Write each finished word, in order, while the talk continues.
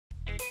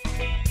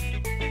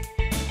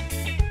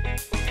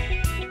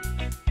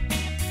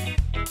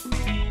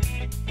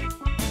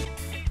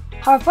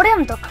Hi everybody,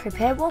 I'm Dr.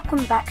 here.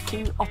 Welcome back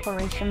to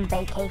Operation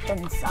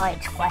Vacation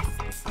Side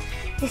Quests.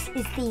 This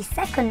is the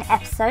second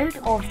episode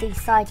of the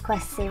Side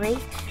Quest series,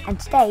 and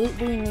today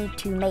we need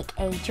to make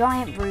a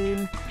giant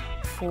room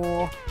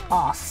for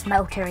our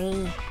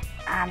smeltery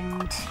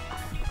and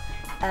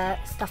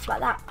stuff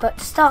like that. But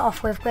to start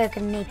off with, we're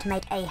going to need to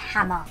make a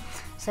hammer.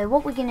 So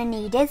what we're going to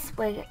need is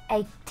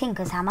a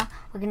tinker's hammer.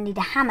 We're going to need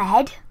a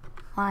hammerhead,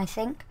 I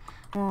think.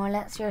 Or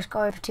let's just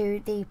go over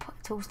to the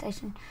tool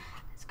station.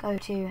 Let's go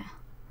to...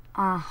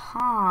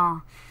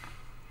 Aha!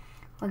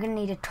 We're going to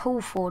need a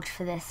tool forge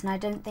for this, and I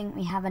don't think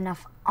we have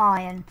enough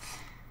iron.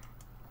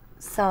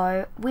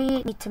 So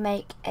we need to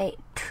make a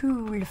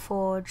tool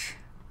forge.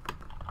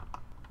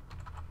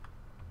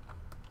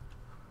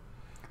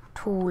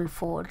 Tool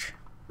forge.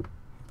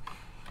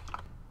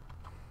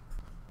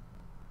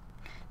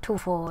 Tool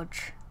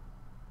forge.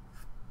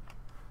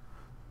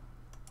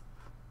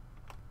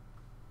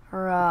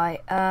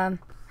 Right, how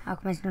come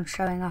it's not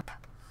showing up?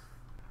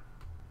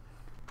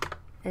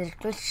 Is it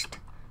glitched?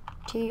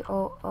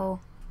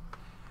 T-O-O.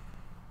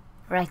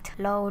 Right,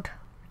 load.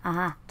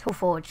 Aha, tool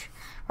forge.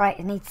 Right,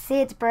 it needs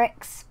seared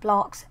bricks,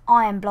 blocks,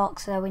 iron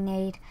blocks, so we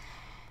need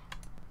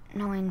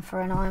 9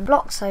 for an iron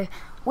block. So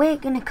we're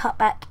going to cut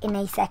back in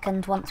a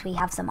second once we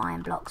have some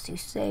iron blocks to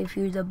save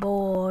you the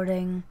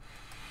boring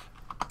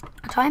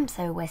time.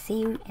 So we'll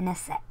see you in a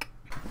sec.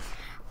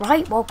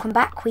 Right, welcome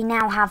back. We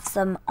now have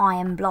some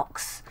iron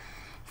blocks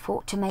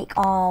to make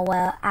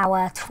our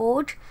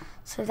forge.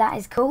 So that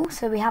is cool.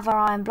 So we have our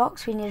iron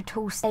blocks. We need a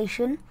tool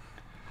station.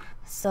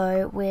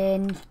 So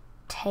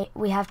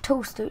we have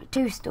two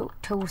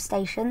tool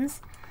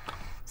stations.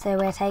 So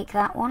we'll take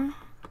that one.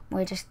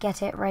 We'll just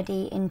get it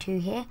ready into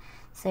here.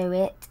 So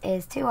it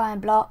is 2 iron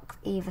blocks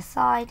either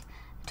side.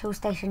 Tool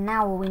station.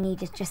 Now all we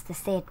need is just the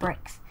seared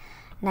bricks.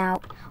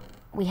 Now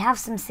we have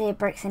some seared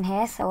bricks in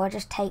here. So I'll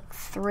just take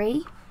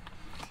 3.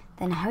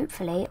 Then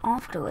hopefully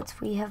afterwards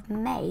we have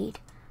made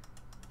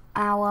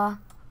our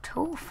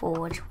tool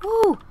forge.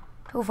 Woo!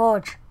 Tool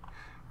forge.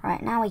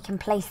 Right, now we can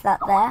place that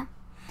there.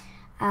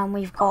 And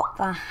we've got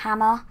the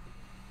hammer.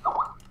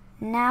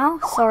 Now,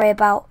 sorry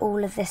about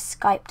all of this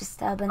Skype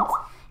disturbance.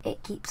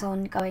 It keeps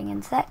on going in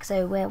a sec.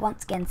 So we'll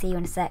once again see you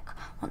in a sec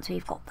once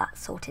we've got that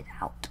sorted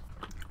out.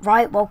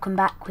 Right, welcome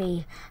back.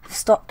 We have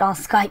stopped our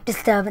Skype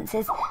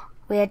disturbances.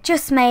 We had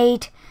just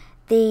made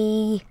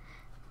the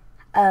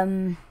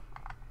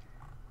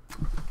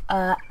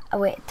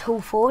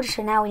tool forge.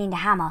 So now we need a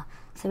hammer.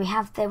 So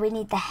we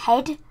need the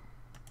head.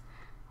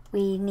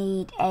 We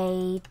need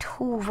a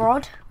tool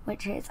rod,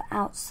 which is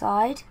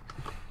outside.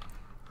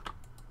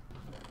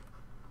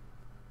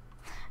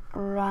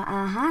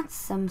 Right,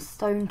 some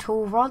stone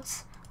tool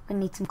rods. We're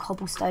going to need some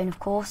cobblestone, of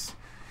course.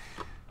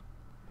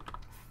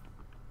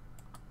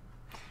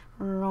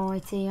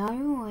 Rightio,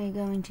 we're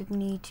going to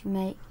need to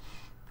make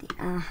the...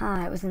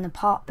 it was in the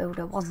part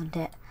builder, wasn't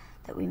it?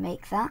 That we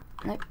make that.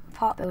 Nope,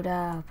 part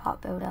builder.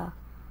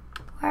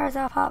 Where is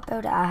our part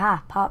builder?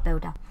 Aha, part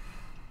builder.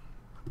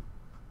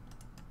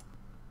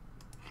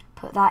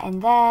 Put that in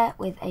there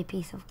with a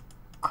piece of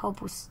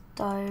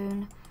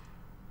cobblestone.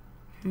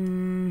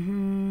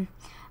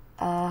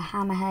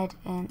 Hammerhead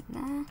in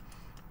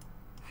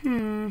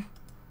there.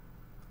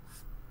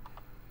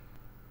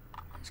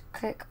 Let's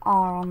click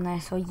R on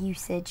this, or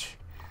usage.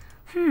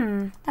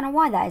 Don't know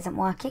why that isn't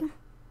working.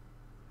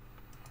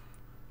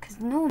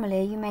 Because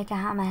normally you make a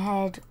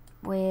hammerhead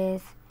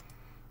with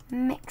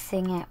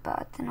mixing it, but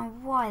I don't know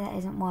why that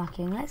isn't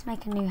working. Let's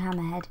make a new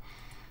hammerhead.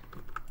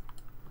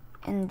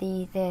 In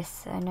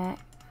this, I know.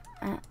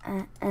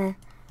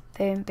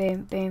 Boom,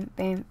 boom, boom,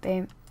 boom,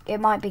 boom.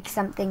 It might be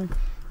something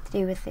to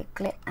do with the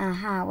glit.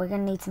 We're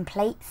going to need some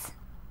plates.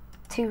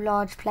 2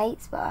 large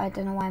plates, but I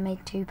don't know why I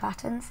made 2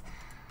 patterns.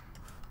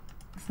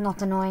 It's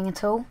not annoying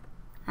at all.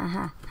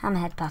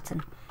 Hammerhead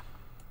pattern.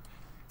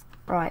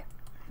 Right,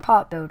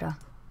 part builder.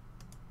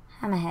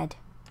 Hammerhead.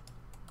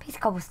 Piece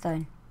of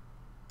cobblestone.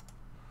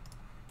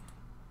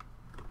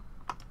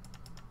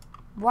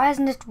 Why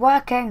isn't it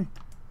working?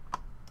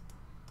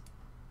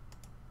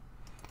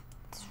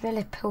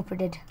 Really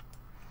pulpted.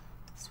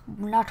 It's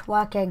not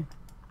working.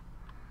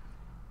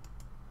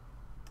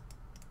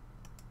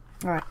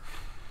 Right.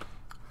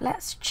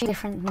 Let's choose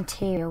different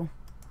material.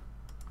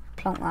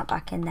 Plonk that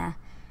back in there.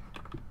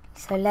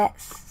 So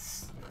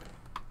let's...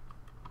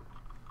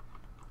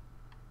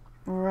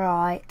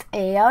 Right.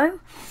 EO.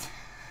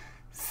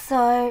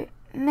 So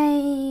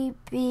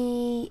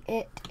maybe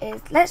it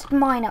is... Let's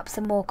mine up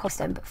some more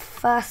cobblestone. But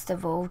first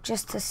of all,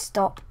 just to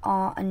stop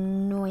our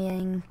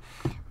annoying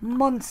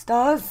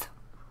monsters,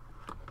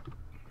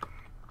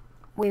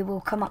 we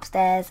will come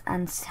upstairs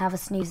and have a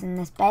snooze in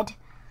this bed.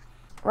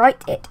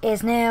 Right, it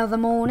is now the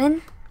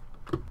morning.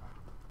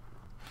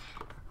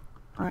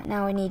 Right,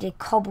 now we needed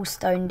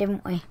cobblestone,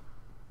 didn't we?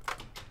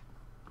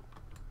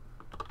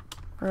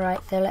 Right,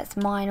 so let's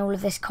mine all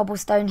of this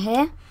cobblestone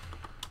here.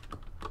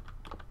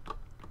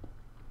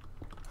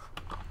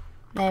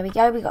 There we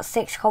go, we got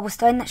 6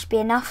 cobblestone, that should be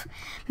enough.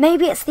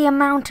 Maybe it's the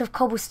amount of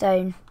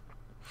cobblestone.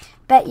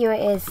 Bet you it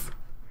is.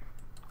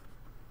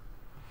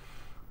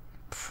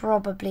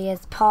 probably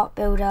is part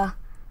builder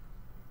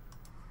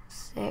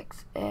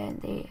 6 in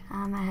the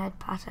hammerhead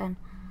pattern.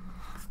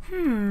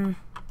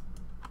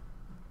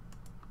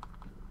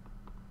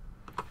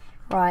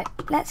 Right,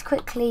 let's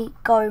quickly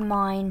go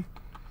mine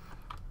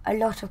a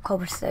lot of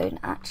cobblestone.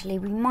 Actually,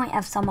 we might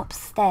have some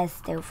upstairs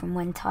still from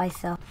when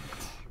Tycer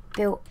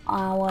built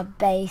our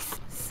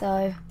base.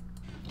 So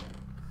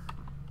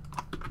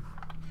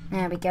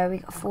there we go, we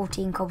got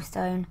 14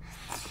 cobblestone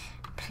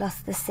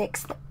plus the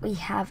 6 that we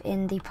have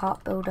in the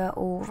part builder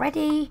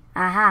already.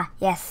 Aha,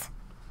 yes.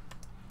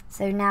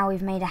 So now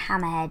we've made a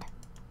hammerhead.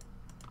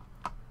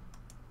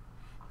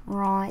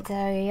 Right,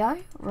 there we go.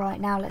 Right,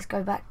 now let's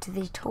go back to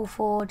the tool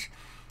forge.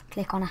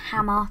 Click on a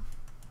hammer.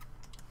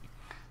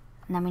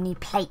 And then we need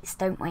plates,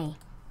 don't we?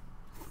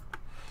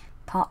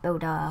 Part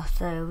builder.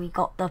 So we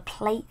got the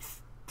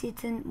plates,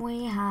 didn't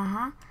we?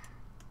 Haha.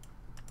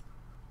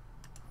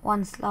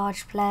 One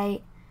large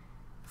plate.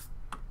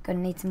 Gonna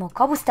need some more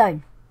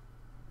cobblestone.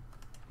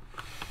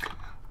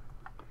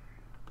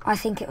 I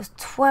think it was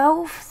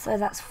 12. So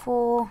that's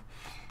 4,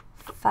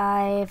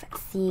 5,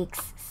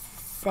 6,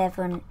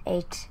 7,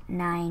 8,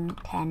 9,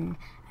 10,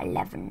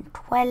 11,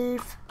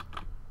 12.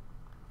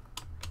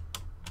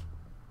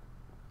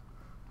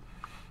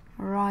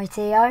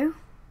 Rightio.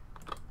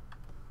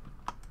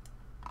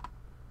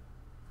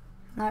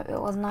 No,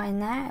 it was not in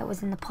there. It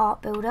was in the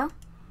part builder.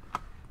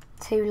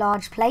 2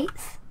 large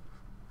plates.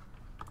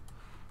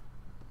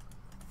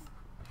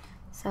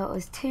 So it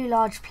was 2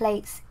 large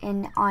plates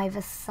in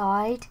either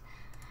side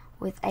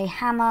with a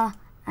hammer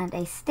and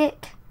a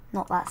stick.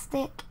 Not that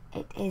stick.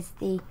 It is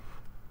the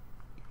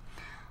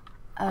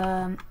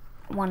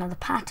one of the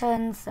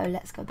patterns. So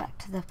let's go back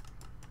to the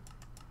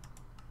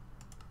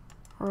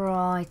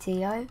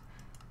rightio.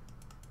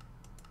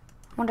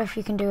 Wonder if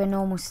you can do a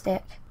normal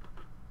stick.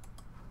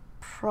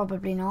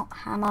 Probably not.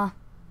 Hammer.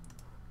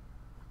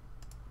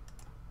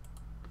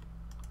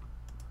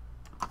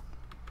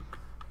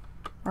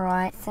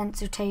 Right,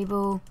 sensor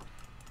table.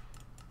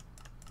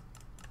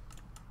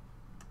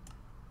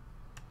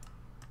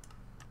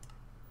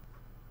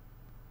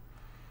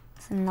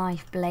 It's a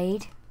knife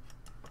blade.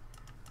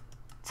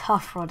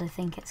 Tough rod, I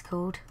think it's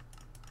called.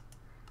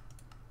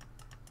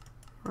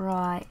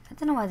 Right, I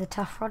don't know where the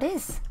tough rod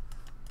is.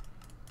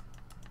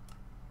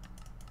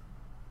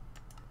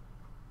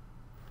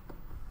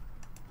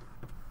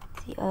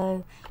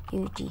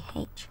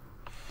 T-O-U-G-H.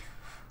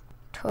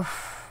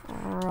 Tough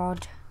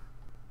rod.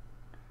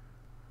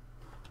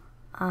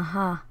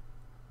 Aha.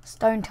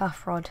 Stone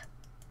tough rod.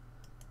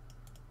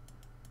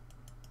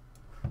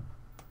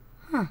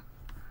 Huh.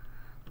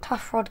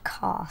 Tough rod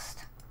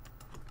cast.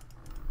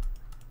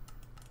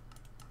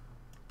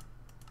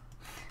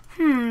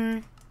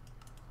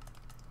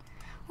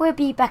 We'll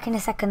be back in a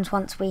second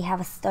once we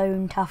have a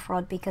stone tough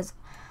rod, because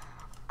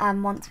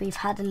once we've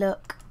had a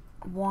look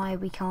why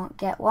we can't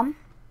get one.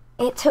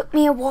 It took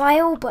me a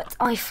while, but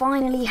I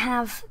finally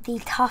have the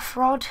tough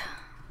rod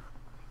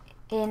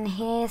in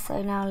here,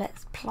 so now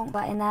let's plonk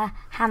that in there.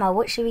 Hammer,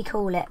 what should we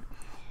call it?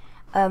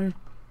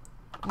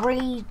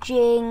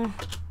 Raging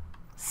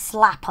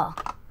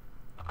Slapper.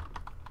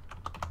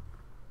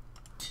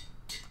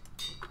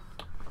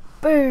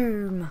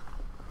 Boom.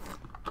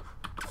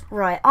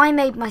 Right, I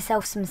made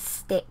myself some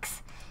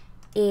sticks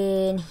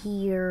in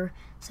here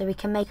so we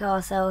can make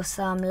ourselves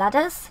some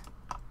ladders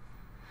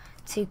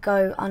to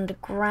go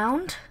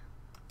underground.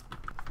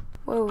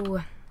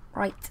 Whoa,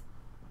 right.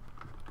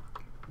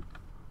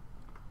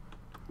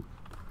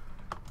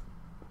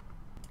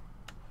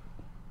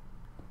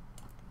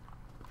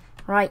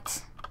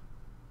 Right.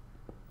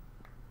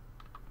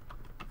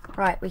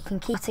 Right, we can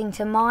keep cutting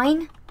to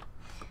mine.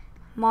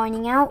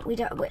 Mining out. We'll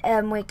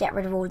get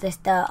rid of all this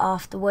dirt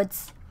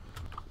afterwards.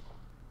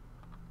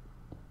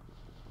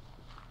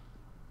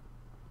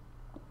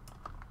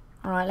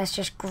 Alright, let's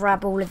just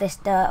grab all of this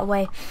dirt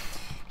away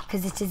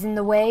because it is in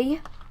the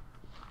way.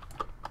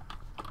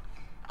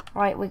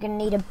 Right, we're going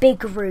to need a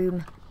big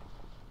room.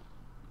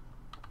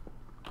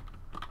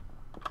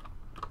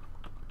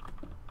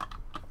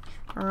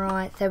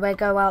 Alright, so we'll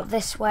go out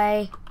this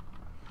way.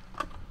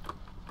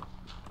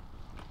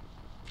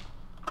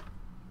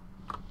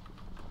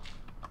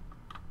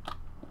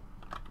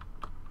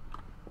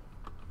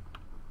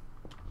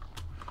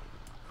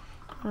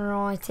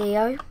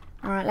 Rightio.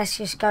 Alright, let's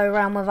just go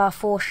around with our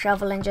force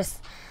shovel and just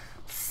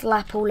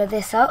slap all of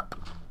this up.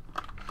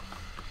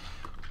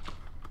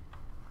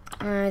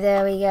 Oh,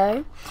 there we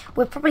go.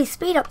 We'll probably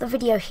speed up the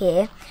video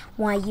here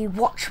while you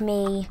watch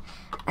me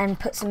and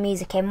put some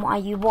music in,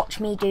 while you watch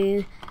me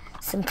do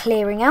some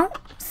clearing out.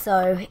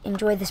 So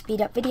enjoy the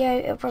speed up video.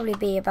 It'll probably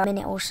be about a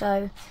minute or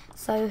so.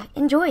 So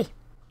enjoy.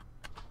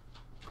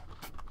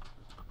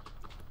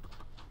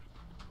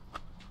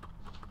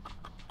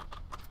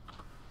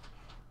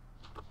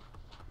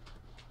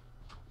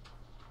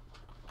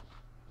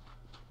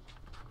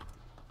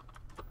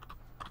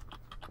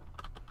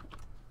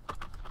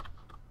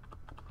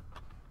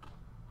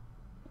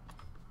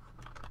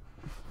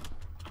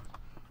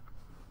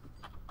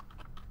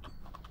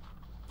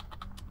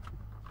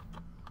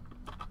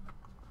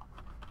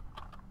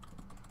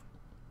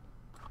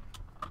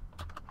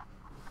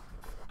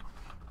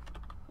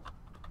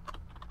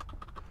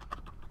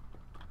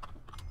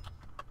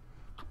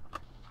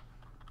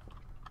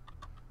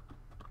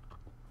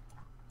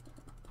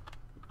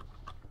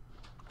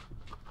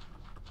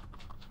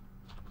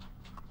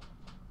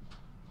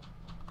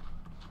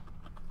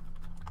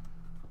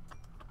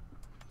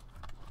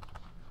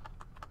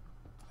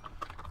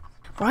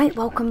 Right,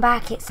 welcome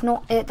back.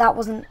 That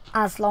wasn't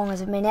as long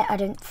as a minute, I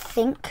don't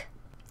think.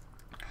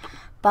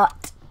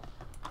 But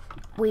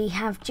we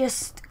have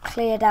just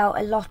cleared out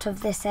a lot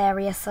of this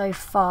area so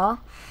far,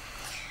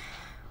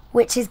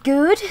 which is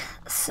good.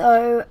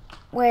 So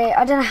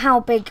I don't know how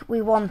big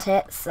we want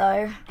it.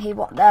 So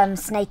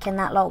Snake and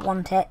that lot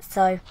want it.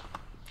 So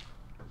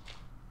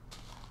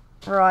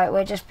right,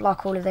 we'll just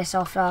block all of this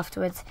off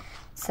afterwards.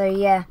 So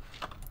yeah.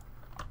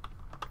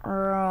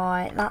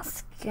 Right,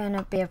 that's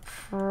gonna be a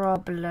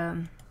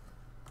problem.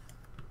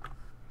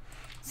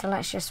 So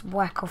let's just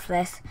whack off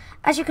this.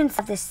 As you can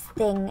see, this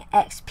thing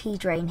XP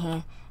drain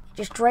here. It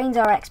just drains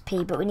our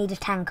XP, but we need a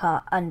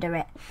tanker under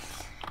it.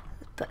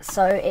 But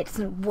so it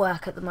doesn't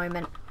work at the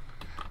moment.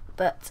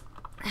 But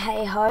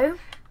hey ho.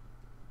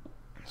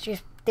 Let's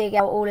just dig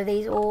out all of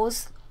these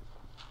ores.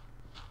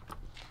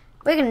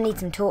 We're gonna need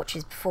some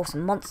torches before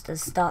some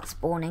monsters start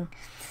spawning,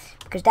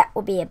 because that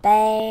would be a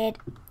bad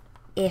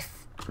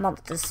if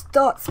monsters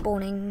start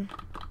spawning.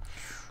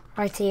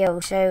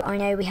 Rightio, so I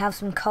know we have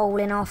some coal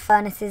in our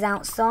furnaces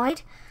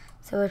outside,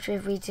 so if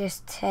we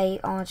just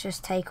I'll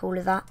just take all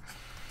of that.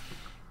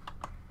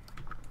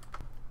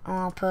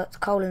 I'll put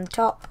coal in the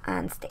top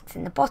and sticks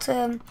in the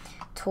bottom.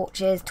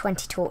 Torches,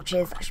 20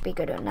 torches, that should be a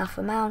good enough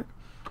amount.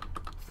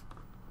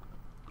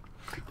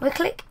 We'll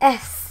click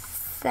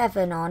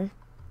F7 on.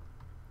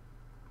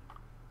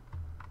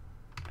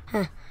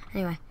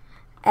 Anyway,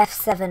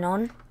 F7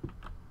 on,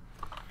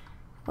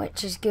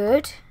 which is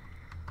good.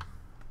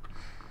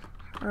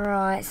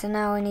 Right, so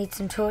now we need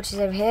some torches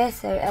over here.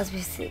 So as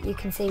you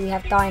can see, we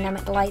have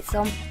dynamic lights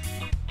on.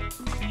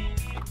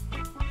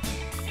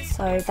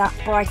 So that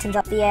brightens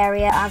up the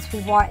area as we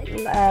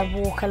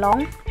walk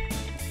along.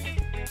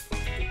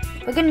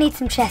 We're going to need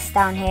some chests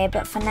down here,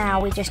 but for now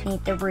we just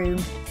need the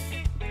room.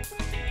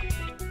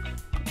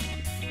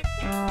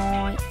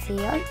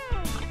 Rightio.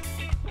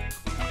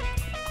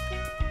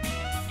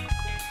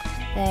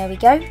 There we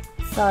go.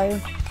 So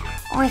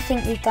I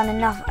think we've done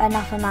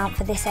enough amount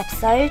for this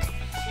episode.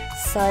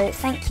 So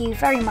thank you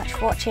very much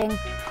for watching.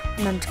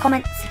 Remember to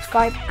comment,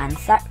 subscribe and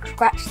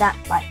scratch that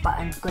like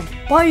button.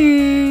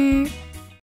 Goodbye.